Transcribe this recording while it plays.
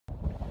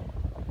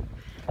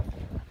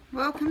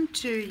Welcome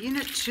to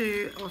Unit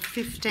 2 of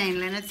 15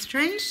 Leonard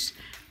Street,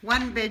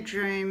 one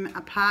bedroom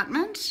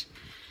apartment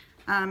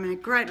in a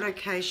great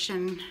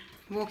location,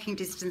 walking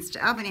distance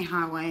to Albany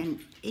Highway and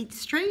East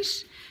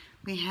Street.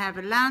 We have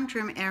a lounge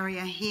room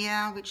area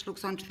here which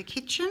looks onto the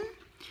kitchen.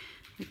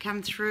 We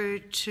come through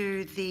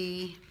to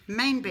the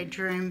main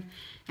bedroom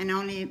and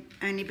only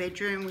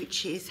bedroom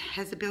which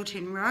has a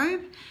built-in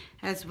robe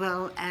as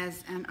well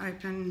as an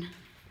open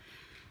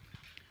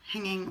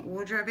hanging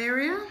wardrobe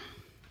area,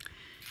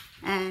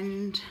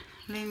 and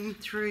then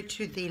through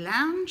to the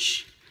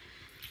lounge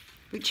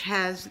which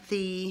has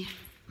the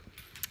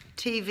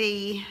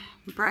TV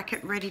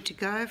bracket ready to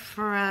go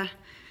for a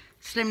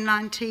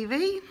slimline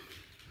TV,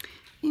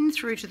 in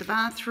through to the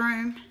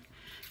bathroom,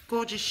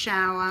 gorgeous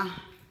shower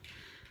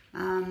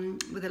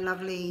with a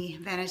lovely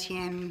vanity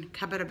and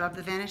cupboard above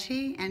the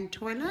vanity and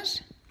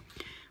toilet.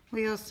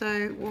 We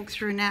also walk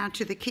through now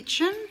to the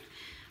kitchen.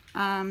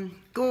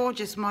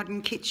 Gorgeous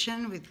modern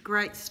kitchen with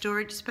great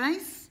storage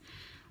space,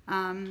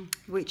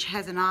 which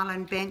has an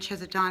island bench,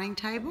 has a dining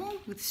table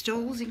with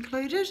stools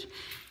included.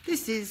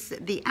 This is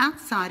the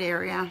outside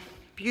area,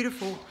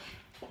 beautiful,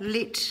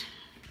 lit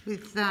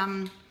with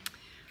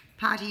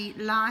party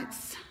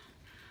lights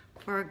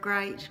for a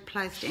great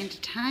place to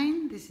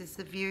entertain. This is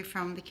the view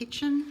from the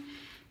kitchen.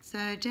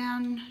 So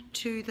down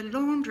to the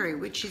laundry,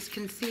 which is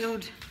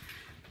concealed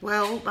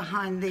well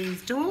behind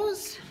these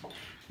doors,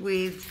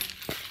 with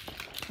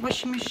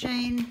washing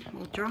machine,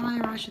 or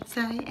dryer I should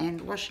say,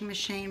 and washing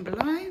machine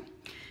below.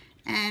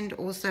 And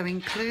also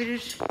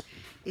included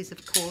is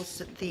of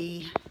course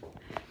the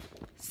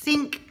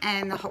sink,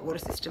 and the hot water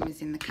system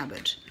is in the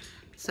cupboard.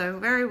 So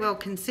very well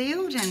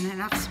concealed and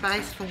enough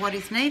space for what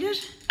is needed.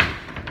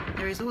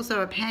 There is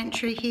also a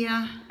pantry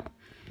here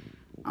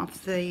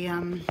off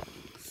the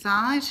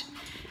side,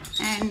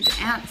 and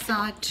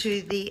outside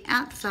to the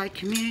outside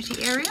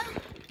community area,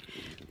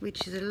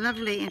 which is a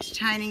lovely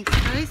entertaining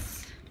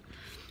space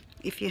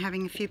if you're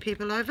having a few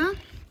people over,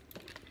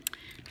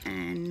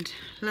 and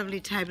lovely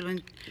table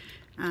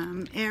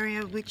and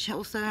area which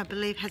also I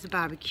believe has a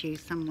barbecue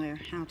somewhere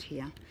out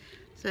here.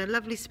 So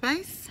lovely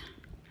space.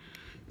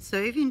 So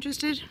if you're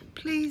interested,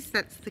 please,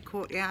 that's the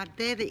courtyard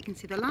there that you can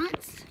see the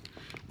lights,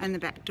 and the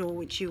back door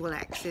which you will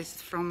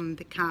access from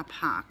the car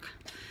park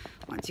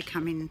once you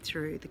come in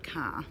through the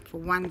car for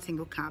one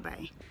single car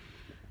bay.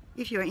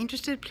 If you're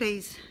interested,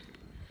 please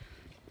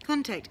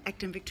contact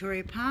Acton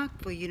Victoria Park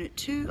for Unit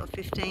 2 of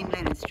 15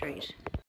 Leonard Street.